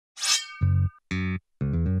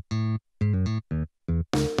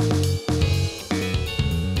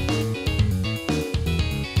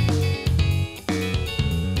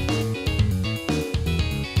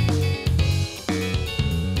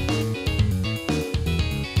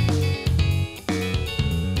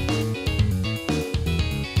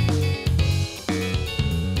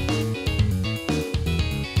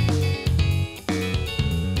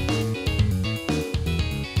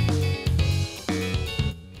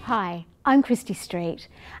Hi, I'm Christy Street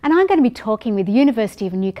and I'm going to be talking with University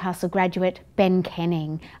of Newcastle graduate Ben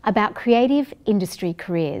Kenning about creative industry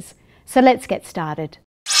careers. So let's get started.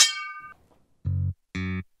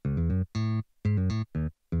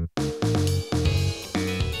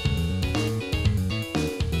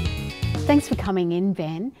 Thanks for coming in,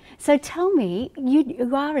 Ben. So tell me,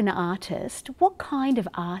 you are an artist. What kind of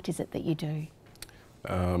art is it that you do?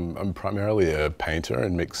 I'm primarily a painter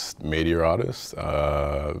and mixed media artist,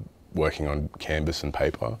 working on canvas and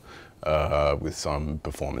paper with some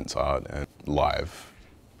performance art and live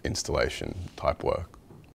installation type work.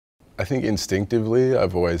 I think instinctively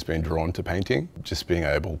I've always been drawn to painting, just being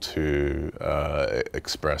able to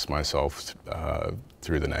express myself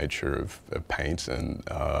through the nature of paint and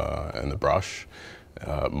the brush,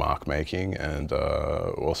 mark making, and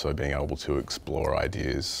also being able to explore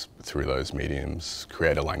ideas through those mediums,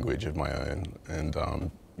 create a language of my own, and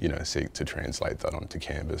you know, seek to translate that onto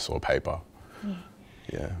canvas or paper.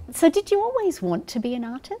 Yeah. So did you always want to be an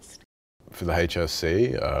artist? For the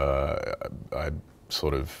HSC, I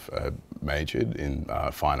sort of majored in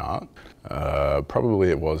fine art. Probably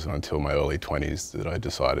it wasn't until my early 20s that I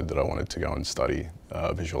decided that I wanted to go and study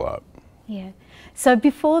visual art. Yeah. So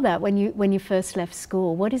before that, when you first left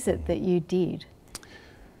school, what is it that you did?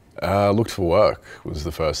 Looked for work was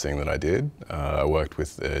the first thing that I did. I worked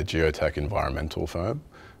with a geotech environmental firm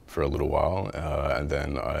for a little while, and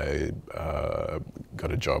then I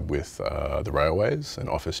got a job with the railways, an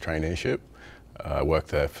office traineeship. I worked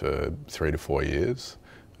there for 3 to 4 years.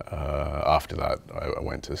 After that, I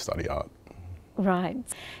went to study art. Right.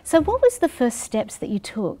 So what was the first steps that you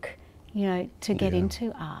took, you know, to get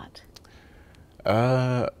into art?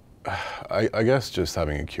 I guess just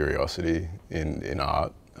having a curiosity in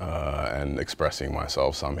art and expressing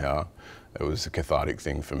myself somehow. It was a cathartic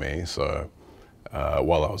thing for me. So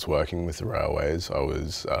while I was working with the railways, I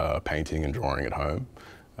was painting and drawing at home.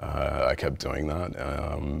 I kept doing that,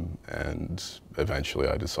 and eventually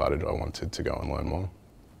I decided I wanted to go and learn more.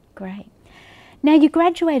 Great. Now you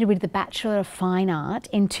graduated with the Bachelor of Fine Art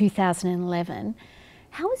in 2011.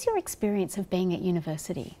 How was your experience of being at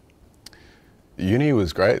university? Uni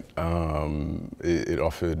was great. It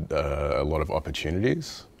offered a lot of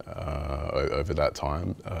opportunities over that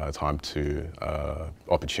time,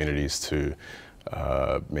 opportunities to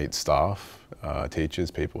meet staff, teachers,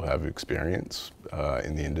 people who have experience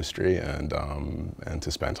in the industry, and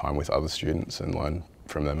to spend time with other students and learn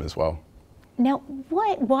from them as well. Now,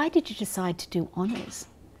 why did you decide to do honours?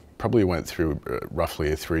 Probably went through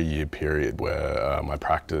roughly a 3-year period where my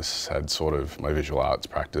practice had sort of, my visual arts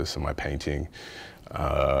practice and my painting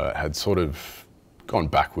had sort of gone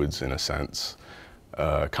backwards in a sense.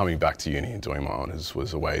 Coming back to uni and doing my honours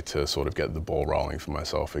was a way to sort of get the ball rolling for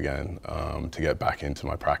myself again, to get back into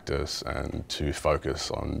my practice and to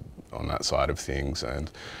focus on that side of things,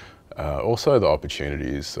 and also the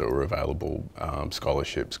opportunities that were available,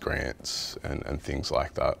 scholarships, grants, and things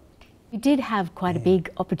like that. You did have quite a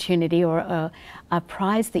big opportunity, or a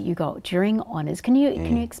prize that you got during honours. Can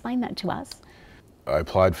you explain that to us? I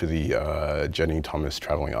applied for the Jenny Thomas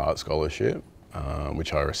Travelling Art Scholarship,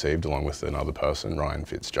 which I received along with another person, Ryan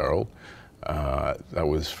Fitzgerald. That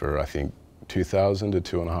was for, I think, $2,000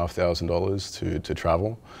 to $2,500 to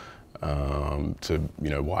travel, to, you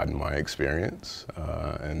know, widen my experience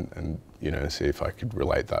and you know, see if I could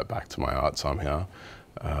relate that back to my art somehow.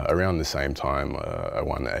 Around the same time, I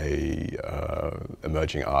won a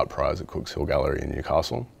emerging art prize at Cook's Hill Gallery in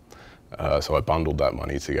Newcastle. So I bundled that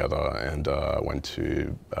money together and went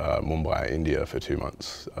to Mumbai, India for 2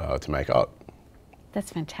 months to make art.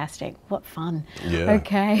 That's fantastic. What fun. Yeah.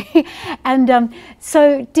 Okay. And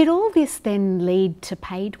so did all this then lead to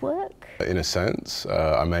paid work? In a sense,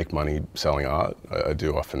 I make money selling art. I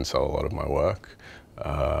do often sell a lot of my work,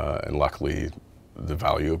 and luckily the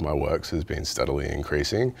value of my works has been steadily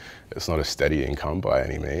increasing. It's not a steady income by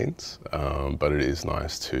any means, but it is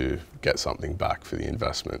nice to get something back for the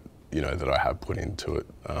investment, you know, that I have put into it,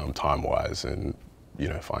 time-wise and, you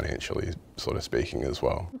know, financially sort of speaking as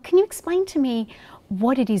well. Can you explain to me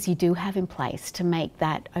what it is you do have in place to make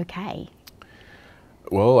that okay?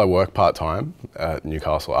 Well, I work part-time at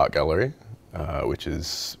Newcastle Art Gallery, which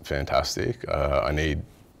is fantastic. I need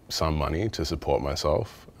some money to support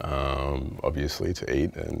myself, obviously to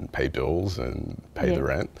eat and pay bills and pay the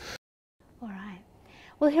rent. All right.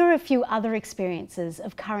 Well, here are a few other experiences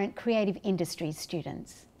of current creative industries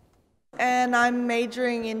students. And I'm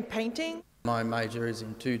majoring in painting. My major is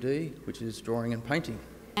in 2D, which is drawing and painting.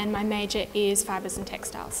 And my major is fibres and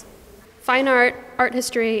textiles. Fine art, art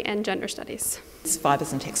history, and gender studies. It's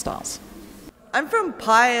fibres and textiles. I'm from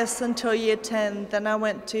Pius until year 10, then I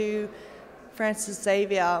went to Francis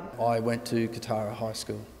Xavier. I went to Katara High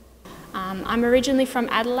School. I'm originally from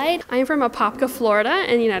Adelaide. I'm from Apopka, Florida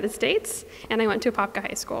in the United States, and I went to Apopka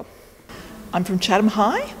High School. I'm from Chatham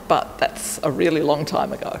High, but that's a really long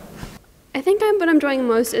time ago. I think what I'm enjoying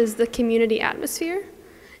most is the community atmosphere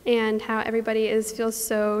and how everybody feels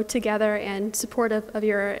so together and supportive of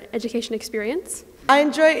your education experience. I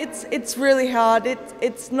enjoy it. It's really hard.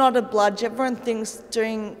 It's not a bludge. Everyone thinks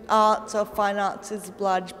doing arts or fine arts is a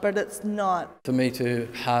bludge, but it's not. For me to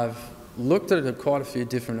have looked at quite a few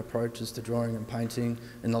different approaches to drawing and painting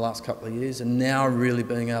in the last couple of years, and now really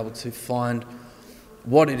being able to find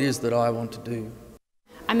what it is that I want to do.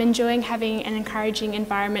 I'm enjoying having an encouraging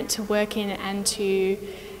environment to work in and to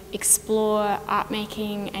explore art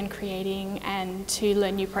making and creating and to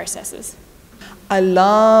learn new processes. I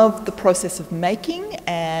love the process of making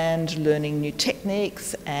and learning new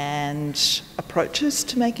techniques and approaches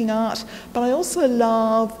to making art, but I also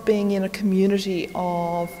love being in a community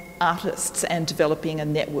of artists and developing a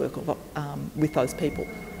network with those people.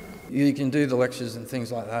 You can do the lectures and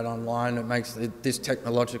things like that online. It makes this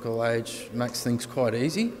technological age makes things quite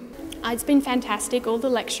easy. It's been fantastic. All the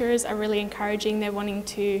lecturers are really encouraging. They're wanting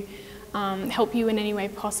to help you in any way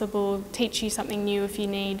possible, teach you something new if you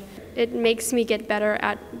need. It makes me get better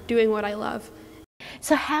at doing what I love.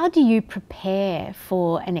 So how do you prepare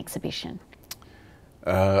for an exhibition?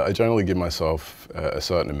 I generally give myself a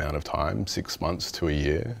certain amount of time, 6 months to a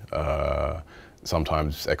year.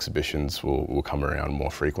 Sometimes exhibitions will come around more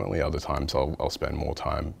frequently, other times I'll spend more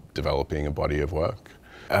time developing a body of work.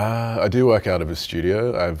 I do work out of a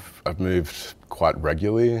studio. I've moved quite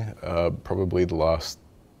regularly, probably the last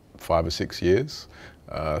 5 or 6 years.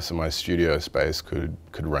 So my studio space could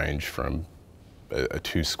range from a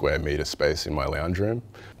 2 square metre space in my lounge room.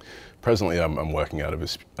 Presently I'm working out of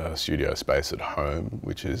a studio space at home,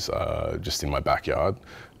 which is just in my backyard,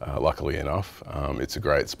 luckily enough. It's a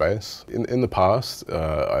great space. In the past,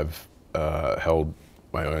 I've held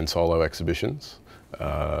my own solo exhibitions,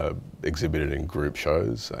 exhibited in group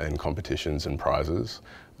shows and competitions and prizes.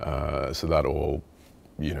 So that all,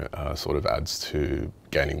 sort of adds to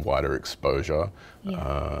gaining wider exposure,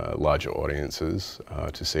 larger audiences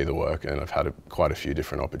to see the work, and I've had quite a few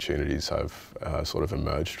different opportunities have sort of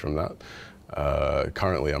emerged from that.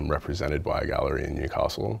 Currently I'm represented by a gallery in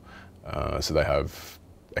Newcastle, so they have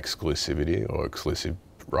exclusivity or exclusive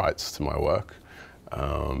rights to my work.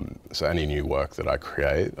 So any new work that I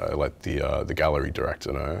create, I let the gallery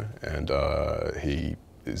director know, and he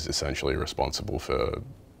is essentially responsible for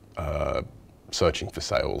searching for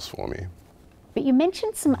sales for me. But you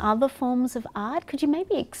mentioned some other forms of art. Could you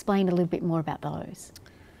maybe explain a little bit more about those?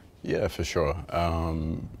 Yeah, for sure.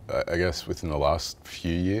 I guess within the last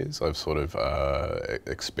few years, I've sort of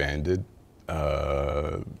expanded,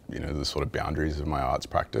 the sort of boundaries of my arts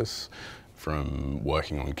practice, from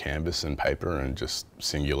working on canvas and paper and just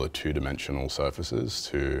singular 2-dimensional surfaces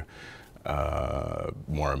to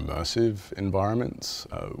more immersive environments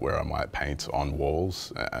where I might paint on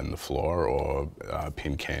walls and the floor, or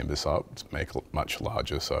pin canvas up to make much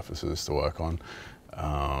larger surfaces to work on.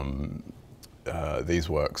 These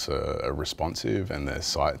works are responsive and they're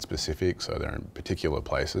site specific, so they're in particular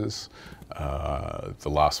places. The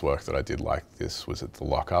last work that I did like this was at the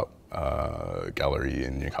Lockup Gallery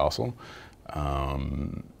in Newcastle.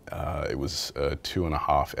 It was a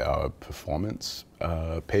 2.5-hour performance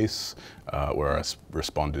piece where I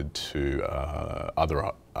responded to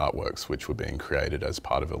other artworks which were being created as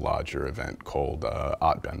part of a larger event called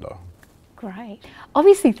Art Bender. Great.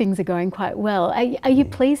 Obviously things are going quite well. Are you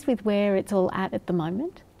pleased with where it's all at the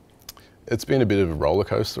moment? It's been a bit of a roller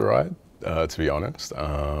coaster ride, to be honest,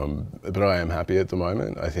 but I am happy at the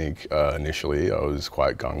moment. I think initially I was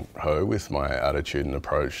quite gung-ho with my attitude and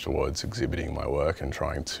approach towards exhibiting my work and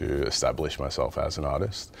trying to establish myself as an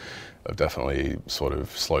artist. I've definitely sort of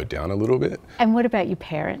slowed down a little bit. And what about your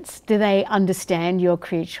parents? Do they understand your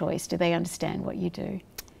career choice? Do they understand what you do?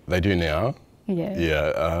 They do now. Yeah.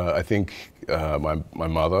 Yeah, I think my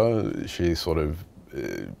mother, she's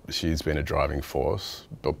been a driving force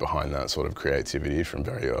behind that sort of creativity from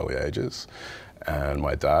very early ages. And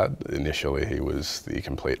my dad, initially he was the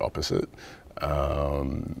complete opposite.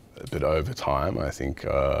 But over time, I think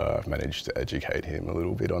I've managed to educate him a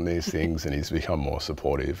little bit on these things, and he's become more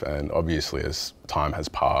supportive. And obviously as time has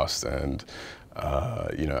passed and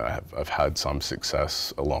I've had some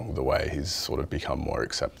success along the way, he's sort of become more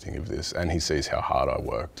accepting of this, and he sees how hard I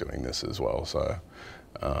work doing this as well. So,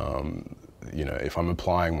 if I'm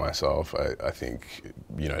applying myself, I think,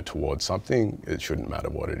 towards something, it shouldn't matter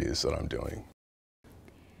what it is that I'm doing.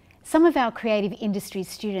 Some of our Creative Industries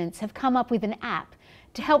students have come up with an app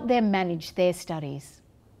to help them manage their studies.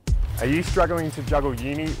 Are you struggling to juggle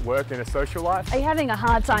uni, work and a social life? Are you having a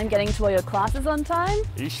hard time getting to all your classes on time?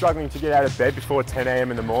 Are you struggling to get out of bed before 10 a.m.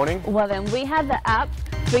 in the morning? Well then, we have the app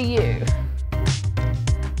for you.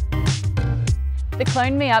 The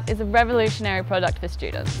Clone Me app is a revolutionary product for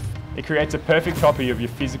students. It creates a perfect copy of your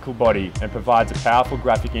physical body and provides a powerful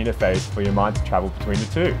graphic interface for your mind to travel between the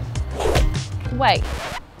two. Wait,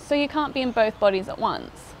 so you can't be in both bodies at once?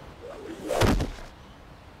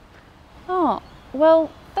 Oh, well,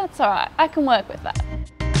 that's alright. I can work with that.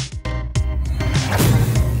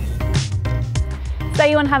 Say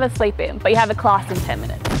you want to have a sleep in, but you have a class in 10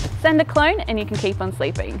 minutes. Send a clone and you can keep on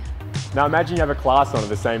sleeping. Now imagine you have a class on at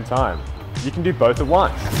the same time. You can do both at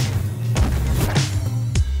once.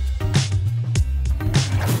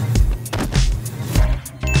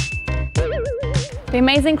 The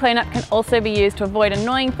amazing Clone app can also be used to avoid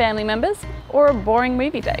annoying family members or a boring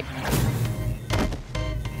movie date.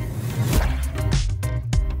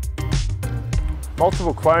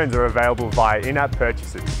 Multiple clones are available via in-app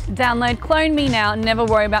purchases. Download Clone Me now and never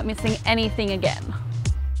worry about missing anything again.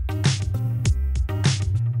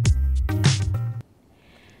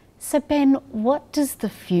 So Ben, what does the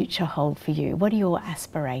future hold for you? What are your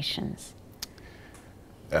aspirations?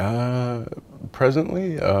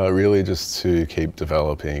 Presently, really just to keep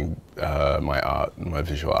developing my art and my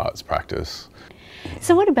visual arts practice.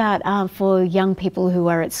 So what about for young people who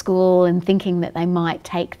are at school and thinking that they might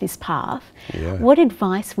take this path? Yeah. What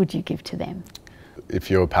advice would you give to them?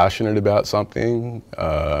 If you're passionate about something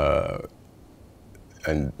and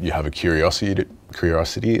you have a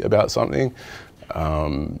curiosity about something,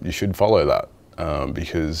 you should follow that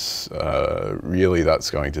because really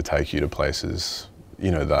that's going to take you to places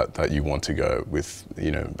that you want to go with,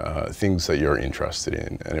 things that you're interested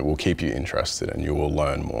in, and it will keep you interested and you will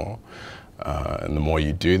learn more. And the more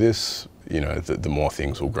you do this, the more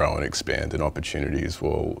things will grow and expand and opportunities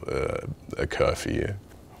will occur for you.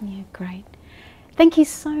 Yeah, great. Thank you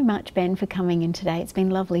so much, Ben, for coming in today. It's been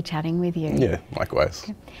lovely chatting with you. Yeah, likewise.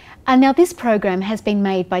 Okay. Now this program has been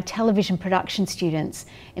made by television production students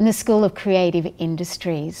in the School of Creative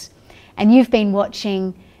Industries, and you've been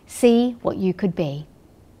watching See What You Could Be.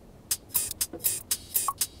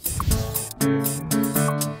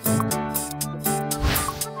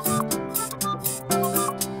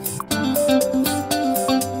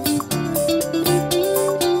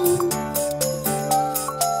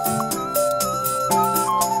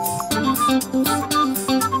 Thank you.